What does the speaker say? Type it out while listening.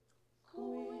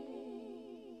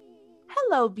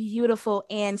Hello, beautiful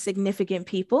and significant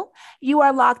people. You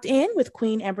are locked in with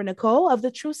Queen Amber Nicole of The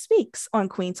Truth Speaks on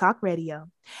Queen Talk Radio.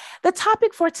 The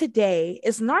topic for today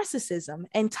is narcissism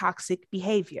and toxic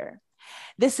behavior.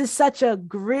 This is such a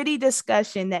gritty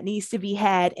discussion that needs to be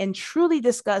had and truly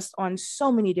discussed on so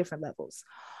many different levels.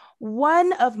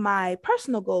 One of my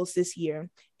personal goals this year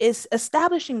is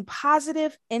establishing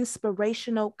positive,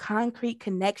 inspirational, concrete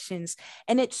connections.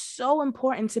 And it's so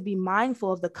important to be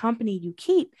mindful of the company you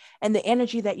keep and the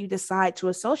energy that you decide to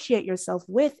associate yourself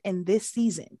with in this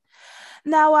season.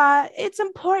 Now, it's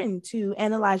important to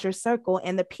analyze your circle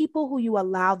and the people who you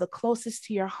allow the closest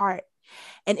to your heart.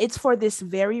 And it's for this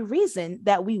very reason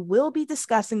that we will be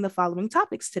discussing the following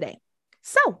topics today.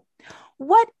 So,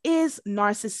 what is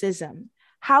narcissism?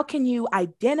 How can you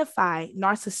identify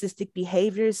narcissistic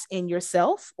behaviors in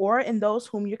yourself or in those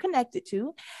whom you're connected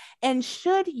to? And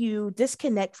should you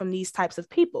disconnect from these types of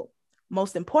people?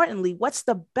 Most importantly, what's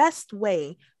the best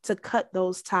way to cut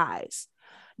those ties?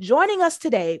 Joining us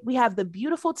today, we have the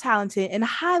beautiful, talented, and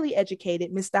highly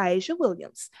educated Miss Dyasia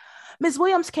Williams. Ms.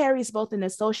 Williams carries both an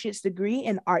associate's degree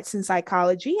in arts and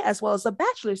psychology, as well as a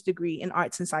bachelor's degree in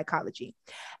arts and psychology.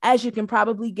 As you can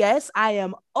probably guess, I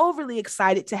am overly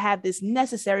excited to have this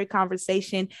necessary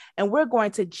conversation, and we're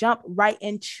going to jump right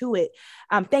into it.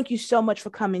 Thank you so much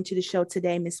for coming to the show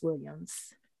today, Ms. Williams.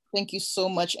 Thank you so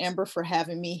much, Amber, for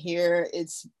having me here.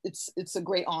 It's a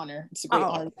great honor. It's a great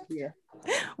honor to be here.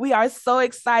 We are so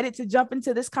excited to jump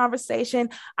into this conversation.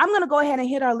 I'm going to go ahead and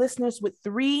hit our listeners with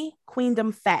 3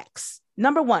 queendom facts.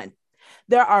 Number 1,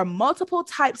 there are multiple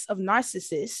types of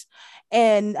narcissists,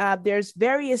 and there's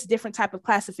various different type of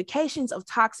classifications of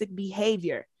toxic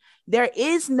behavior. There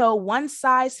is no one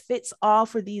size fits all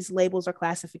for these labels or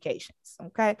classifications.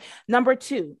 Okay. Number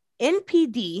 2,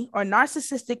 NPD, or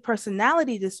narcissistic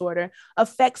personality disorder,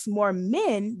 affects more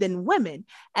men than women,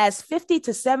 as 50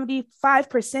 to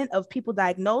 75% of people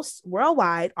diagnosed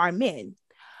worldwide are men.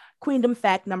 Queendom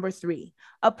fact number 3,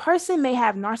 a person may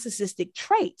have narcissistic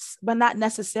traits, but not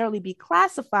necessarily be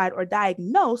classified or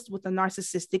diagnosed with a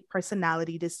narcissistic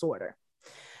personality disorder.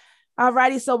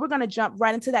 Alrighty, so we're going to jump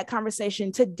right into that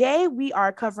conversation. Today, we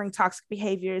are covering toxic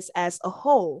behaviors as a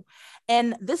whole.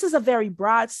 And this is a very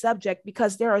broad subject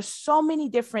because there are so many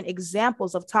different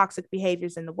examples of toxic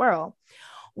behaviors in the world.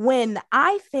 When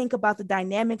I think about the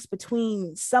dynamics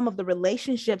between some of the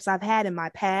relationships I've had in my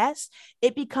past,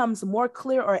 it becomes more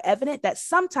clear or evident that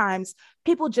sometimes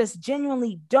people just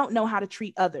genuinely don't know how to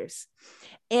treat others.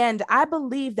 And I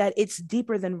believe that it's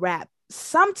deeper than rap.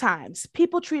 Sometimes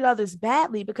people treat others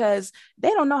badly because they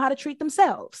don't know how to treat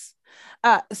themselves.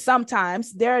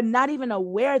 Sometimes they're not even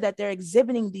aware that they're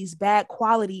exhibiting these bad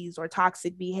qualities or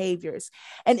toxic behaviors.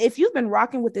 And if you've been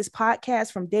rocking with this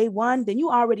podcast from day one, then you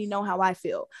already know how I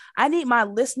feel. I need my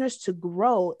listeners to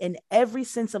grow in every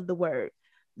sense of the word.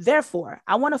 Therefore,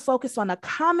 I want to focus on a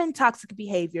common toxic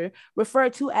behavior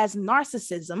referred to as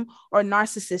narcissism or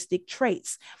narcissistic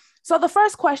traits. So the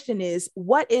first question is,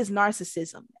 what is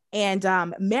narcissism? And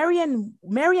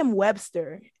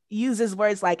Merriam-Webster uses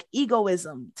words like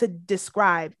egoism to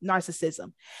describe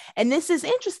narcissism. And this is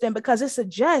interesting because it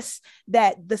suggests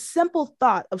that the simple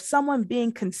thought of someone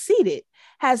being conceited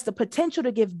has the potential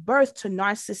to give birth to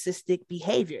narcissistic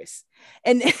behaviors.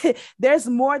 And there's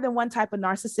more than one type of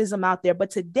narcissism out there. But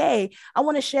today, I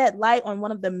want to shed light on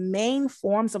one of the main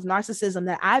forms of narcissism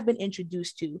that I've been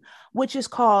introduced to, which is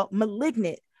called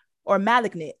malignant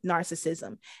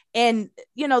narcissism. And,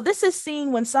 this is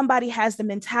seen when somebody has the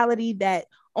mentality that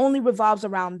only revolves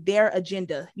around their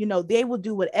agenda. They will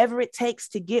do whatever it takes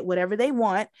to get whatever they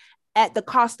want at the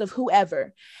cost of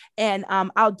whoever. And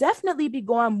I'll definitely be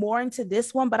going more into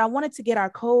this one, but I wanted to get our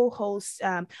co-host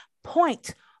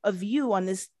point of view on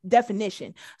this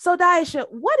definition. So Dyasia,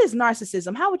 what is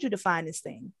narcissism? How would you define this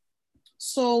thing?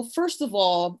 So first of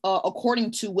all,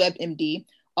 according to WebMD,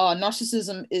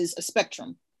 narcissism is a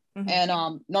spectrum. Mm-hmm. And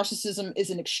narcissism is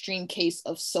an extreme case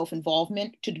of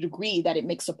self-involvement to the degree that it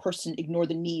makes a person ignore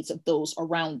the needs of those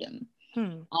around them.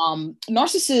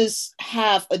 Narcissists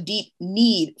have a deep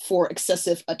need for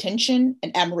excessive attention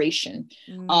and admiration.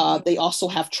 They also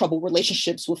have trouble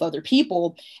relationships with other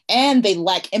people, and they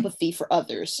lack empathy for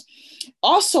others.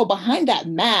 Also, behind that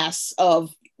mask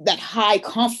of that high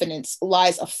confidence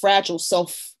lies a fragile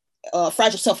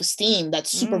self-esteem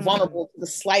that's super vulnerable to the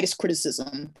slightest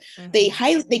criticism. They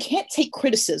can't take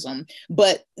criticism,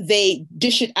 but they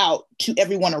dish it out to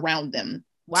everyone around them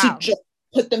to just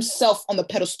put themselves on the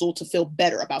pedestal to feel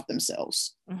better about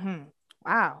themselves.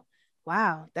 Wow.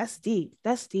 Wow, that's deep.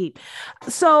 That's deep.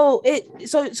 So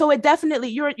it definitely,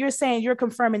 you're saying, you're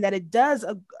confirming that it does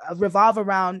revolve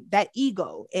around that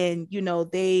ego, and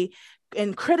they,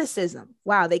 and criticism.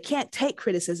 Wow, they can't take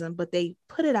criticism, but they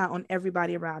put it out on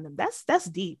everybody around them. That's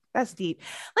deep. That's deep.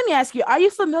 Let me ask you, are you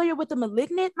familiar with the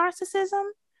malignant narcissism?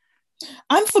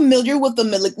 I'm familiar with the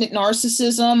malignant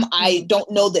narcissism. I Mm-hmm. don't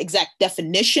know the exact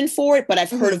definition for it, but I've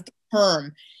heard Mm-hmm. of the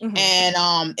term. Mm-hmm.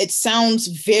 And it sounds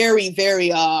very,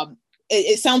 very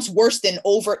it sounds worse than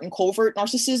overt and covert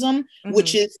narcissism,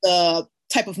 which is the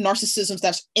type of narcissism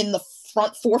that's in the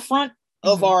forefront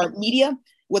of our media,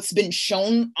 what's been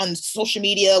shown on social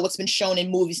media, what's been shown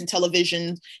in movies and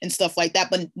television and stuff like that.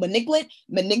 But malignant,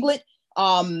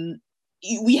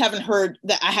 we haven't heard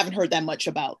that. I haven't heard that much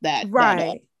about that.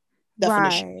 Right.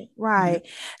 Definition. Right.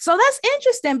 So that's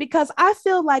interesting, because I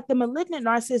feel like the malignant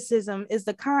narcissism is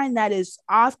the kind that is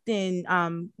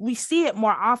often, we see it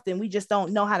more often. We just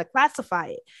don't know how to classify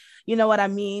it. You know what I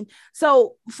mean?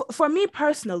 So for me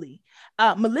personally,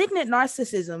 malignant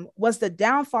narcissism was the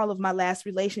downfall of my last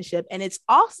relationship. And it's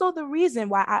also the reason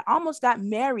why I almost got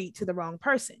married to the wrong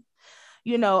person.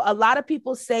 A lot of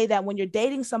people say that when you're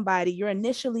dating somebody, you're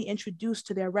initially introduced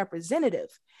to their representative,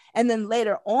 and then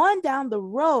later on down the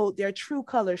road, their true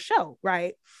colors show,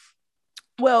 right?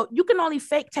 Well, you can only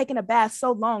fake taking a bath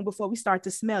so long before we start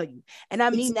to smell you. And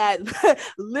I mean that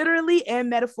literally and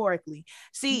metaphorically.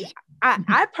 See,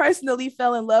 I personally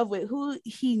fell in love with who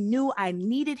he knew I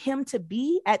needed him to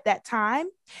be at that time.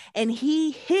 And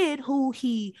he hid who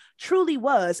he truly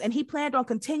was. And he planned on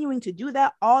continuing to do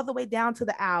that all the way down to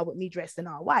the aisle with me dressed in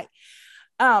all white.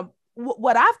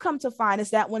 What I've come to find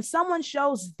is that when someone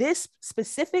shows this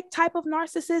specific type of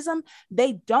narcissism,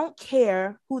 they don't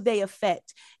care who they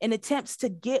affect in attempts to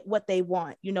get what they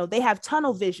want. They have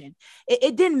tunnel vision.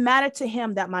 It didn't matter to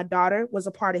him that my daughter was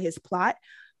a part of his plot.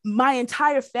 My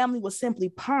entire family was simply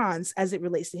pawns as it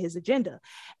relates to his agenda.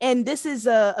 And this is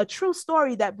a true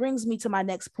story that brings me to my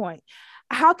next point.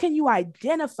 How can you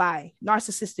identify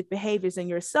narcissistic behaviors in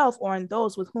yourself or in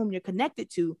those with whom you're connected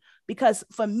to? Because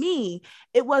for me,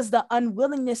 it was the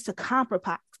unwillingness to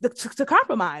compromise,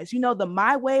 the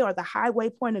my way or the highway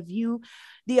point of view,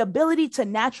 the ability to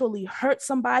naturally hurt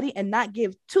somebody and not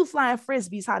give two flying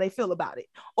frisbees how they feel about it,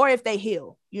 or if they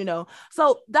heal.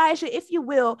 So Dyasia, if you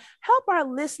will, help our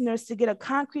listeners to get a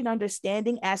concrete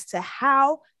understanding as to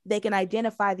how they can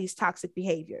identify these toxic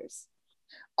behaviors.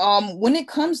 When it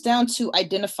comes down to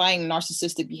identifying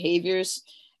narcissistic behaviors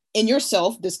in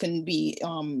yourself, this can be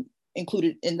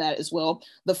included in that as well.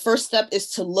 The first step is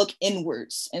to look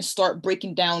inwards and start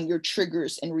breaking down your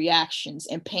triggers and reactions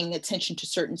and paying attention to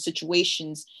certain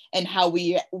situations and how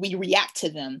we react to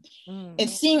them. And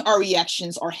seeing our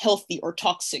reactions are healthy or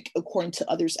toxic according to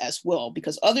others as well,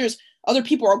 because other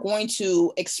people are going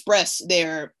to express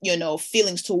their,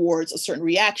 feelings towards a certain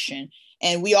reaction.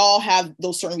 And we all have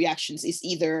those certain reactions. It's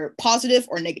either positive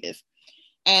or negative.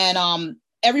 And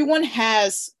everyone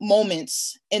has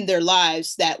moments in their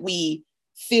lives that we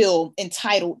feel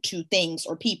entitled to things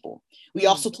or people. We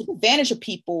also take advantage of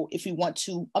people if we want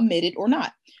to admit it or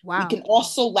not. Wow. We can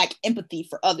also lack empathy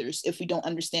for others if we don't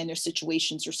understand their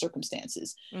situations or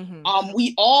circumstances.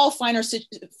 We all find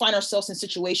ourselves in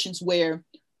situations where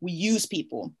we use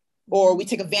people, or we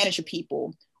take advantage of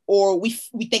people, or we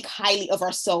think highly of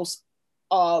ourselves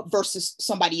versus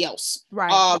somebody else.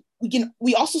 Right.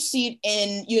 We also see it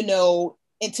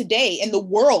in today in the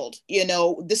world.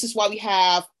 This is why we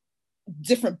have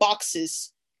different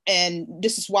boxes, and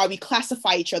this is why we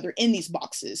classify each other in these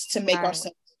boxes to make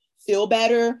ourselves feel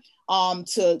better,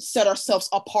 to set ourselves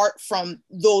apart from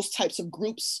those types of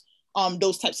groups,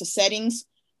 those types of settings.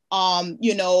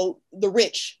 The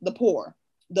rich, the poor,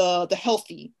 the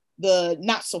healthy, the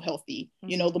not so healthy,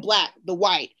 the black, the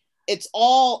white. It's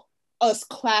all us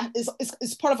class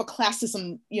is part of a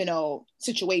classism,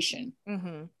 situation.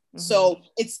 So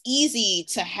it's easy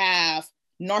to have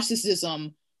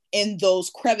narcissism in those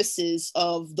crevices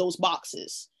of those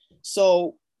boxes.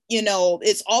 So,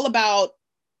 it's all about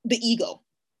the ego.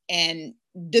 And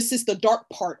this is the dark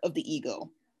part of the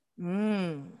ego.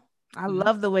 I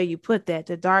love the way you put that,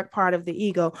 the dark part of the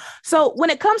ego. So when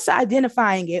it comes to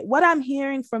identifying it, what I'm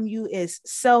hearing from you is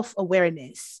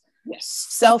self-awareness. Yes.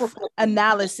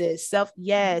 Self-analysis.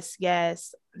 Yes.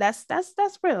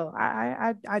 That's real.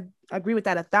 I agree with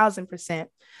that 1,000%.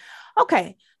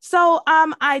 Okay. So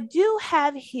I do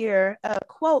have here a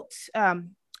quote,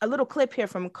 a little clip here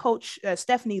from Coach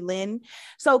Stephanie Lynn.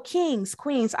 So kings,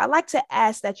 queens, I'd like to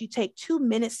ask that you take 2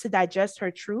 minutes to digest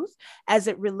her truth as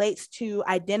it relates to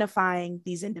identifying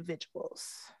these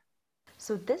individuals.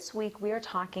 So this week we are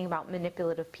talking about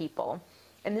manipulative people.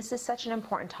 And this is such an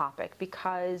important topic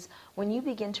because when you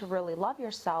begin to really love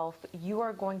yourself, you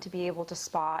are going to be able to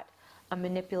spot a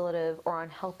manipulative or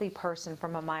unhealthy person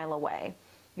from a mile away.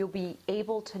 You'll be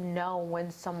able to know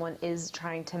when someone is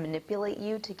trying to manipulate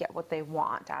you to get what they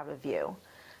want out of you.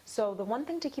 So the one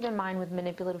thing to keep in mind with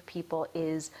manipulative people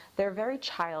is they're very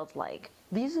childlike.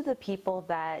 These are the people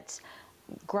that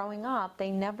growing up, they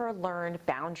never learned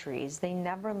boundaries. They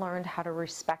never learned how to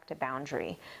respect a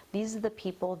boundary. These are the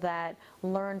people that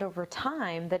learned over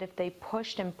time that if they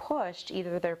pushed and pushed,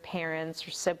 either their parents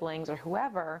or siblings or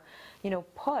whoever,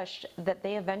 pushed, that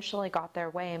they eventually got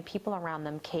their way and people around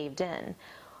them caved in.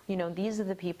 These are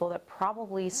the people that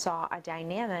probably saw a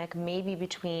dynamic maybe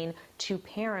between two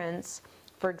parents.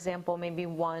 For example, maybe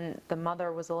the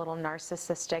mother was a little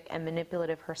narcissistic and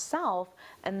manipulative herself,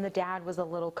 and the dad was a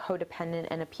little codependent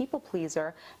and a people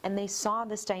pleaser, and they saw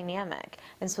this dynamic.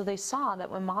 And so they saw that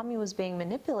when mommy was being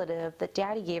manipulative, that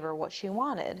daddy gave her what she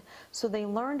wanted. So they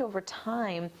learned over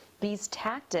time these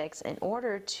tactics in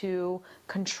order to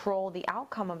control the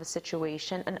outcome of a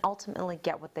situation and ultimately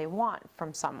get what they want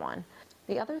from someone.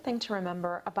 The other thing to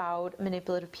remember about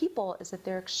manipulative people is that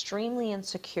they're extremely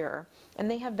insecure and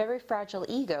they have very fragile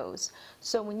egos.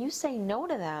 So when you say no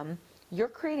to them, you're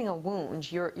creating a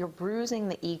wound, you're bruising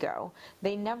the ego.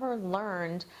 They never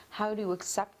learned how to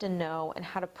accept a no and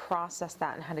how to process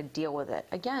that and how to deal with it.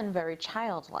 Again, very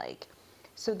childlike.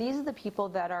 So these are the people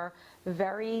that are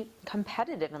very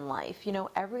competitive in life.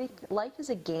 Life is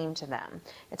a game to them.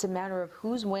 It's a matter of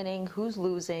who's winning, who's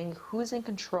losing, who's in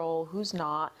control, who's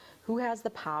not, who has the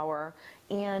power.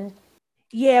 And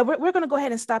yeah, we're going to go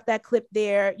ahead and stop that clip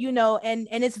there, and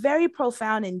it's very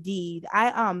profound indeed.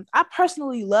 I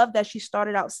personally love that she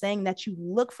started out saying that you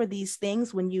look for these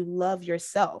things when you love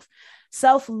yourself.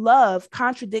 Self-love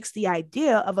contradicts the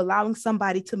idea of allowing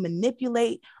somebody to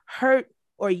manipulate, hurt,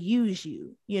 or use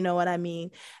you. You know what I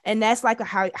mean? And that's like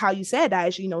how you said,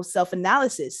 Dyasia,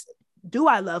 self-analysis. Do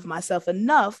I love myself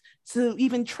enough to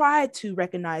even try to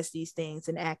recognize these things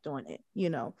and act on it?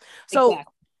 So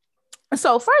Exactly.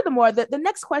 So furthermore, the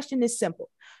next question is simple.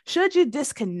 Should you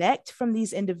disconnect from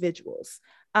these individuals?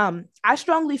 I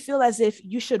strongly feel as if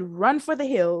you should run for the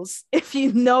hills if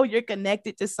you know you're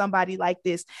connected to somebody like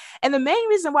this. And the main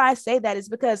reason why I say that is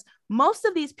because most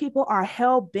of these people are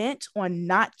hell bent on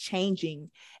not changing,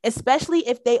 especially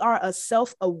if they are a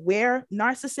self-aware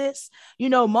narcissist.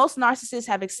 Most narcissists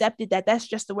have accepted that that's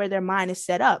just the way their mind is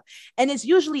set up. And it's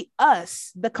usually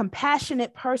us, the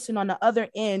compassionate person on the other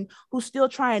end, who's still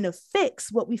trying to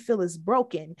fix what we feel is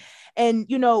broken. And,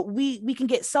 we can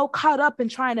get so caught up in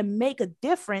trying to make a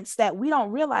difference that we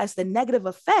don't realize the negative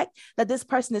effect that this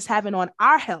person is having on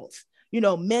our health,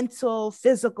 mental,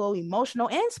 physical, emotional,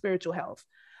 and spiritual health.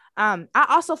 I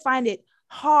also find it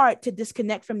hard to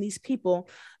disconnect from these people,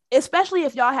 especially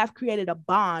if y'all have created a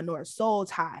bond or a soul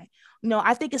tie.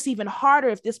 I think it's even harder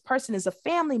if this person is a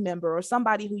family member or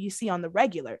somebody who you see on the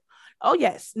regular. Oh,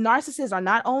 yes. Narcissists are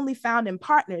not only found in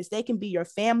partners, they can be your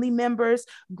family members,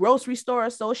 grocery store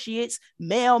associates,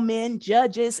 mailmen,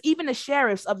 judges, even the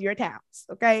sheriffs of your towns.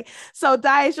 Okay. So,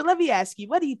 Dyasia, let me ask you,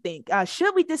 what do you think?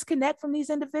 Should we disconnect from these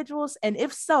individuals? And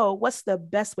if so, what's the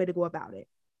best way to go about it?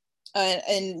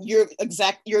 And you're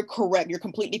correct. You're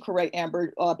completely correct,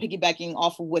 Amber. Piggybacking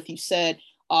off of what you said,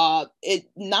 it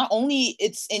not only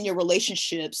it's in your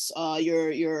relationships,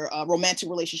 your romantic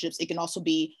relationships. It can also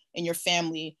be in your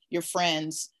family, your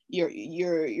friends,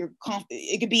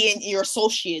 it could be in your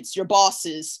associates, your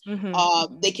bosses.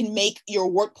 Mm-hmm. They can make your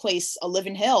workplace a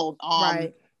living hell.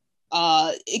 Right.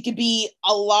 It could be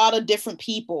a lot of different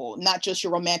people, not just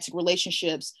your romantic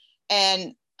relationships.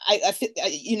 And I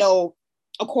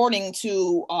according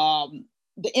to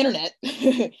the internet,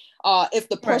 if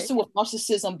the person with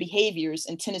narcissism behaviors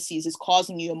and tendencies is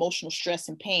causing you emotional stress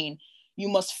and pain, you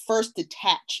must first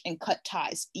detach and cut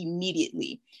ties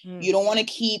immediately. You don't want to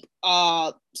keep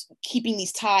keeping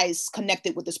these ties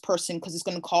connected with this person because it's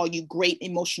going to cause you great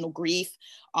emotional grief.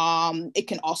 It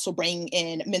can also bring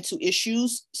in mental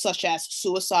issues such as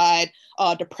suicide,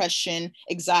 depression,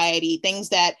 anxiety, things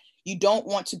that you don't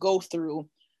want to go through,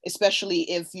 especially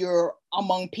if you're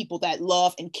among people that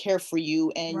love and care for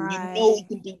you and you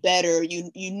can do better.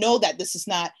 You know that this is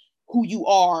not who you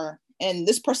are. And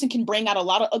this person can bring out a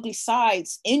lot of ugly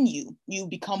sides in you. You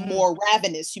become more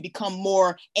ravenous. You become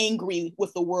more angry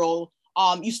with the world.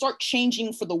 You start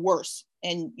changing for the worse,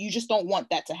 and you just don't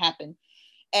want that to happen.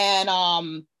 And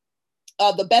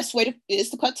the best way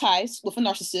is to cut ties with a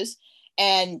narcissist,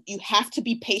 and you have to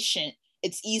be patient.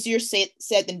 It's easier said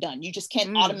than done. You just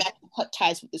can't automatically cut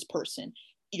ties with this person.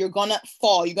 you're gonna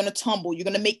fall, you're gonna tumble, you're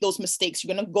gonna make those mistakes,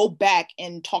 you're gonna go back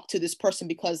and talk to this person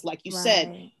because, like you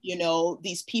said, you know,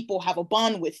 these people have a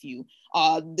bond with you.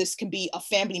 This can be a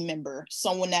family member,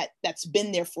 someone that's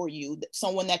been there for you,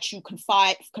 someone that you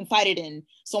confided in,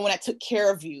 someone that took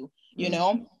care of you, you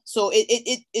know. So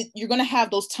you're gonna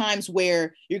have those times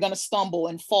where you're gonna stumble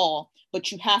and fall, but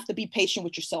you have to be patient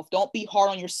with yourself. Don't be hard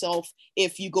on yourself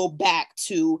if you go back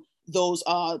to those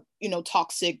you know,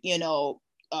 toxic, you know,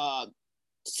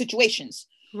 situations.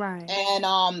 Right.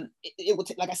 And it would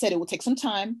like I said, it will take some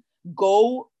time.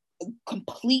 Go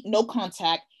complete no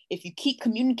contact. If you keep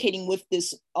communicating with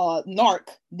this narc,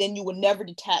 then you will never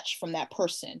detach from that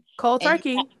person. Cold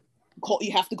turkey.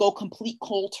 You have to go complete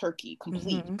cold turkey,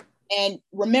 complete. And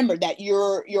remember that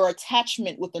your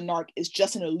attachment with the narc is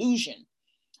just an illusion.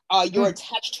 You're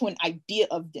attached to an idea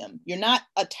of them. You're not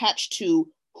attached to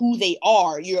who they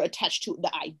are. You're attached to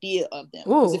the idea of them.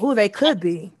 Ooh, who they could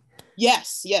be.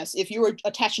 Yes. If you were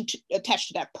attached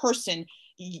to that person,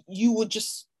 you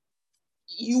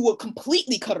would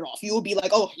completely cut it off. You would be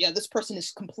like, oh yeah, this person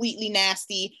is completely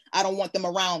nasty, I don't want them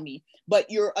around me. But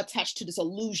you're attached to this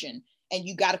illusion, and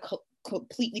you got to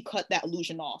completely cut that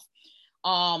illusion off.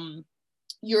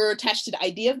 You're attached to the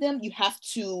idea of them. You have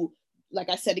to, like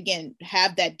I said again,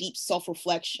 have that deep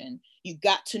self-reflection. You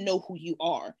got to know who you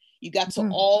are. You got to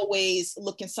always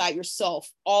look inside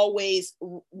yourself. Always,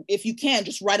 if you can,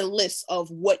 just write a list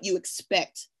of what you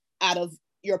expect out of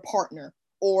your partner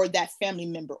or that family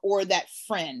member or that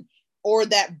friend or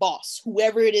that boss,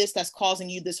 whoever it is that's causing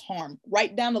you this harm.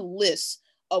 Write down a list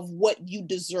of what you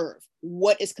deserve,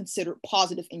 what is considered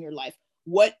positive in your life,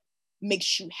 what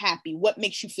makes you happy, what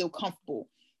makes you feel comfortable,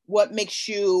 what makes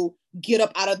you get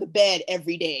up out of the bed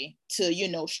every day to, you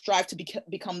know, strive to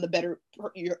become the better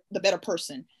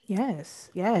person. Yes.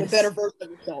 The better version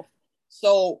of yourself.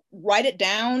 So write it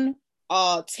down,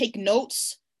 take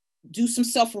notes, do some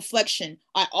self-reflection.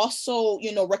 I also,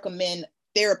 you know, recommend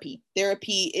therapy.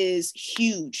 Therapy is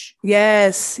huge.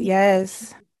 Yes.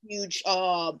 Huge.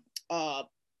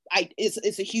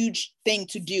 It's a huge thing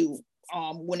to do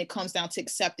when it comes down to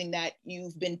accepting that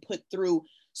you've been put through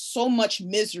so much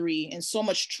misery and so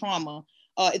much trauma.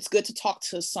 It's good to talk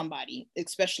to somebody,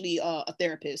 especially a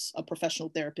therapist, a professional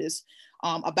therapist,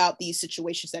 about these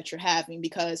situations that you're having,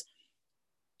 because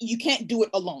you can't do it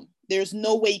alone. There's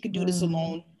no way you can do this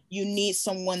alone. You need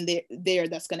someone there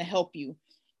that's going to help you.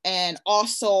 And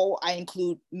also I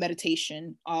include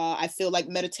meditation. I feel like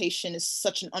meditation is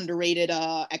such an underrated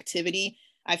activity.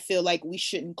 I feel like we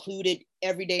should include it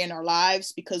every day in our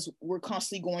lives because we're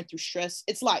constantly going through stress.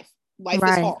 It's life. Life is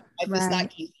hard. Life is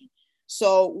not easy.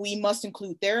 So we must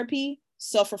include therapy,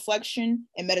 self-reflection,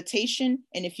 and meditation.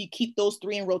 And if you keep those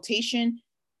three in rotation,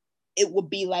 it will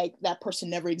be like that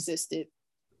person never existed.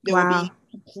 They will be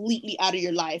completely out of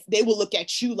your life. They will look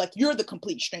at you like you're the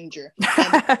complete stranger.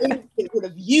 And they will get rid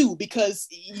of you because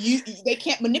they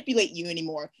can't manipulate you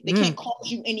anymore. They can't cause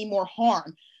you any more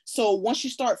harm. So once you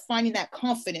start finding that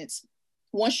confidence,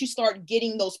 once you start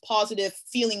getting those positive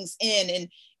feelings in and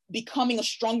becoming a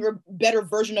stronger, better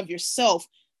version of yourself,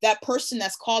 that person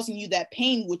that's causing you that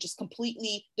pain will just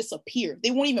completely disappear. They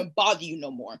won't even bother you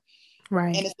no more.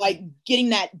 Right. And it's like getting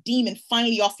that demon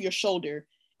finally off your shoulder,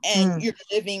 and you're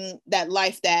living that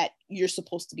life that you're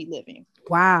supposed to be living.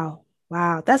 Wow.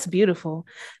 That's beautiful.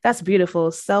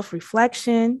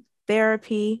 Self-reflection,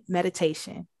 therapy,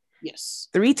 meditation. Yes.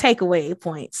 3 takeaway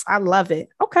points. I love it.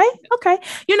 Okay.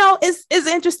 You know, it's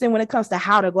interesting when it comes to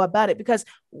how to go about it, because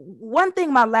one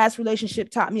thing my last relationship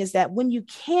taught me is that when you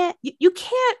can't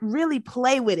really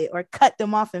play with it or cut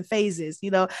them off in phases.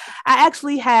 You know, I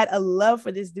actually had a love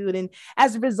for this dude. And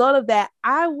as a result of that,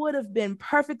 I would have been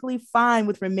perfectly fine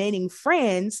with remaining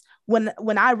friends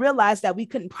when I realized that we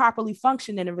couldn't properly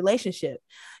function in a relationship.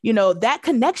 You know, that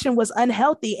connection was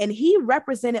unhealthy, and he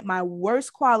represented my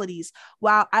worst qualities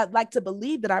while I'd like to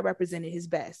believe that I represented his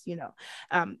best, you know,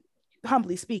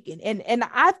 humbly speaking. And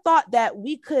I thought that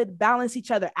we could balance each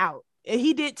other out.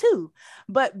 He did too,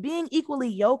 but being equally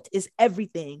yoked is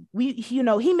everything.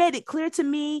 He made it clear to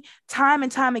me time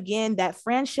and time again that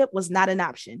friendship was not an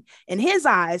option. In his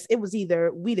eyes, it was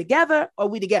either we together or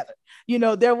we together. You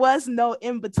know, there was no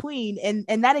in between.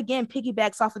 And that again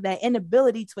piggybacks off of that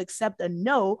inability to accept a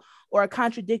no or a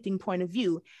contradicting point of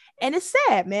view. And it's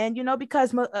sad, man, you know,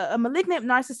 because a malignant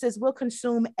narcissist will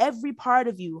consume every part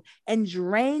of you and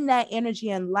drain that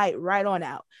energy and light right on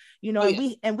out. You know,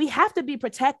 we have to be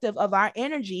protective of our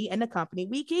energy and the company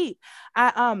we keep.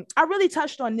 I really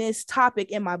touched on this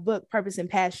topic in my book, Purpose and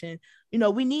Passion. You know,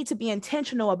 we need to be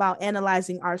intentional about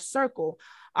analyzing our circle.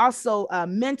 Also,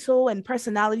 mental and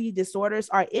personality disorders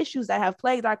are issues that have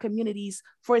plagued our communities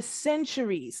for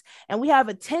centuries. And we have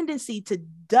a tendency to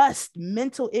dust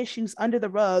mental issues under the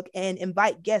rug and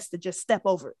invite guests to just step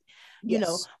over it.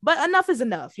 But enough is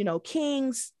enough.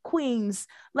 Kings, queens,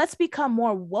 let's become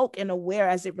more woke and aware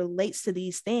as it relates to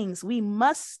these things. We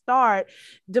must start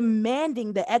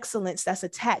demanding the excellence that's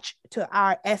attached to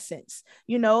our essence,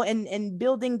 and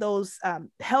building those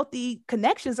healthy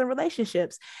connections and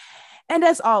relationships. And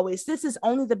as always, this is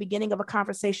only the beginning of a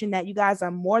conversation that you guys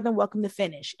are more than welcome to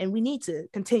finish. And we need to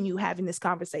continue having this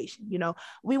conversation.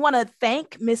 We want to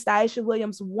thank Miss Dyasia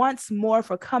Williams once more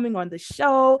for coming on the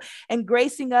show and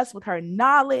gracing us with her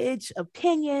knowledge,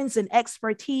 opinions, and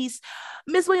expertise.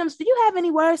 Ms. Williams, do you have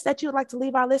any words that you would like to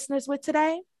leave our listeners with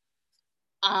today?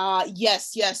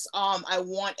 Yes. I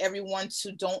want everyone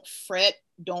to don't fret,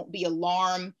 don't be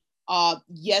alarmed.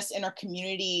 Yes, in our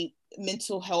community,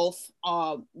 mental health,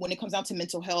 when it comes down to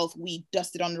mental health, we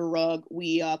dust it under the rug.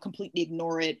 We completely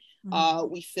ignore it.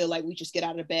 We feel like we just get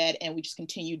out of bed and we just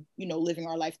continue, living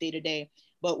our life day to day.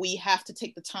 But we have to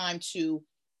take the time to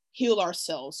heal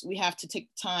ourselves. We have to take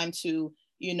the time to,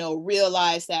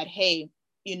 realize that, hey,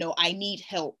 I need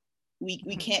help.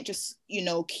 We can't just,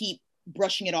 keep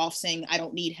brushing it off saying, I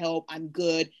don't need help. I'm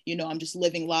good. I'm just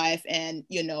living life. And,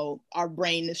 our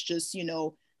brain is just,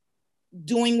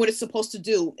 doing what it's supposed to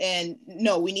do. And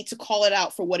no, we need to call it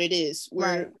out for what it is.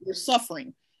 We're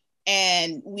suffering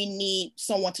and we need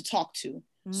someone to talk to.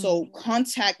 So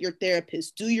contact your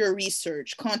therapist, do your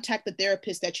research, contact the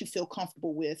therapist that you feel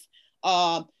comfortable with,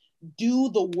 do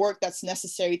the work that's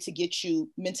necessary to get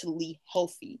you mentally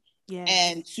healthy.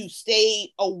 And to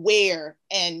stay aware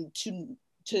and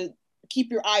to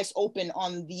keep your eyes open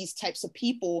on these types of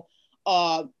people,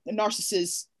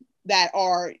 narcissists that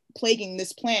are plaguing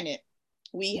this planet.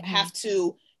 We have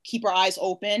to keep our eyes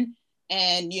open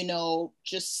and,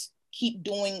 just keep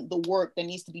doing the work that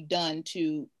needs to be done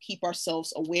to keep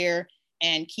ourselves aware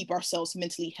and keep ourselves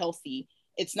mentally healthy.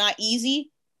 It's not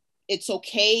easy. It's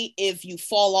okay if you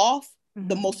fall off.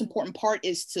 The most important part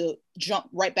is to jump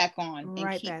right back on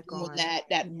and keep doing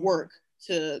that work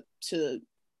to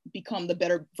become the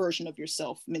better version of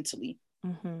yourself mentally.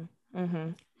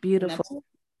 Beautiful.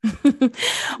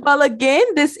 Well,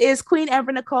 again, this is Queen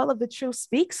Amber Nicole of The Truth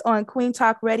Speaks on Queen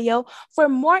Talk Radio. For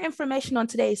more information on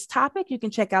today's topic, you can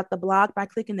check out the blog by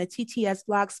clicking the TTS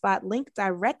Blogspot link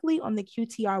directly on the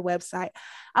QTR website.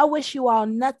 I wish you all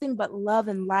nothing but love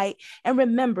and light. And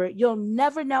remember, you'll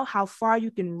never know how far you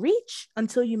can reach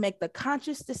until you make the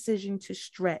conscious decision to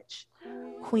stretch.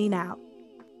 Queen out.